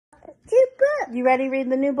You ready to read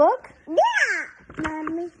the new book? Yeah,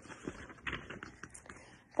 Mommy.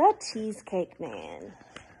 The Cheesecake Man.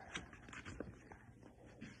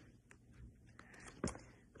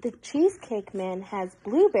 The Cheesecake Man has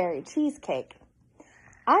blueberry cheesecake.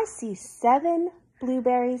 I see 7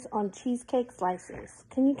 blueberries on cheesecake slices.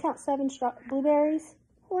 Can you count 7 blueberries?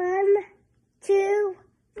 1, 2,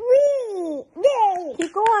 3. Yay!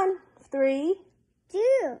 Keep going. 3,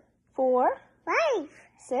 2, 4, 5,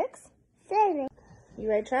 6, 7. You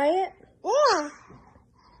ready to try it? Yeah.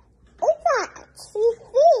 It's a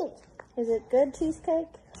cheesecake. Is it good cheesecake?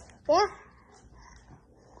 Yeah.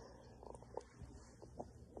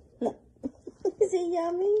 Is it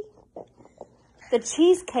yummy? The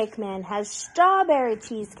Cheesecake Man has strawberry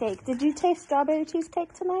cheesecake. Did you taste strawberry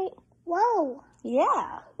cheesecake tonight? Whoa.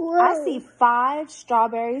 Yeah. Whoa. I see 5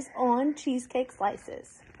 strawberries on cheesecake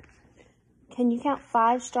slices. Can you count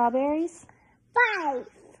 5 strawberries? 5.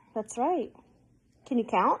 That's right. Can you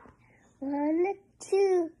count? 1,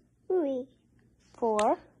 2, 3,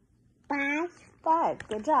 4, 5. 5.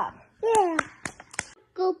 Good job. Yeah.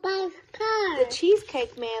 Go buy a car. The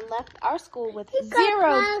Cheesecake Man left our school with He got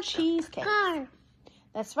 0 a cheesecake. car.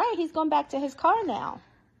 That's right. He's going back to his car now.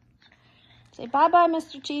 Say bye-bye,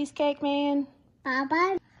 Mr. Cheesecake Man.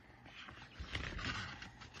 Bye-bye.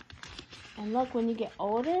 And look, when you get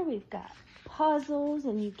older, we've got puzzles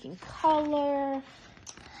and you can color.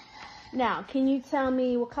 Now, can you tell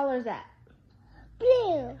me what color is that?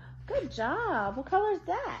 Blue. Good job. What color is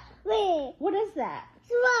that? Red. What is that?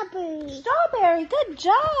 Strawberry. Strawberry. Good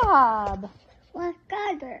job. What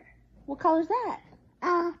color? What color is that?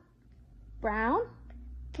 Brown.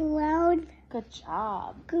 Brown. Good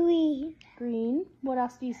job. Green. Green. What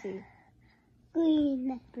else do you see?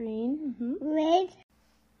 Green. Green. Red.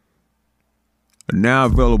 Now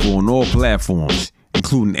available on all platforms,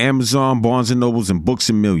 including Amazon, Barnes & Nobles, and Books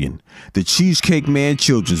A Million. The Cheesecake Man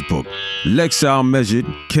Children's Book. Lexile measured,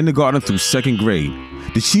 kindergarten through 2nd grade.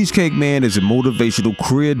 The Cheesecake Man is a motivational,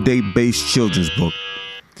 career day-based children's book.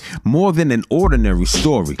 More than an ordinary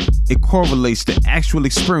story, it correlates to actual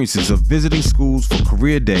experiences of visiting schools for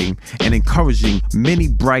career day and encouraging many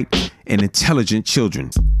bright and intelligent children,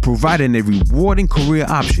 providing a rewarding career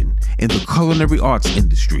option in the culinary arts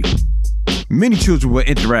industry. Many children were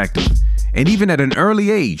interactive, and even at an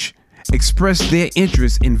early age, expressed their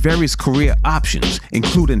interest in various career options,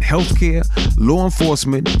 including healthcare, law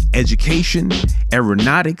enforcement, education,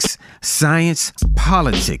 aeronautics, science,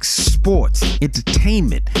 politics, sports,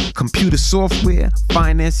 entertainment, computer software,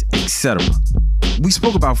 finance, etc. We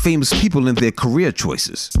spoke about famous people and their career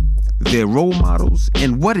choices, their role models,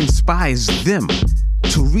 and what inspires them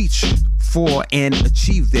to reach for and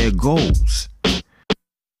achieve their goals.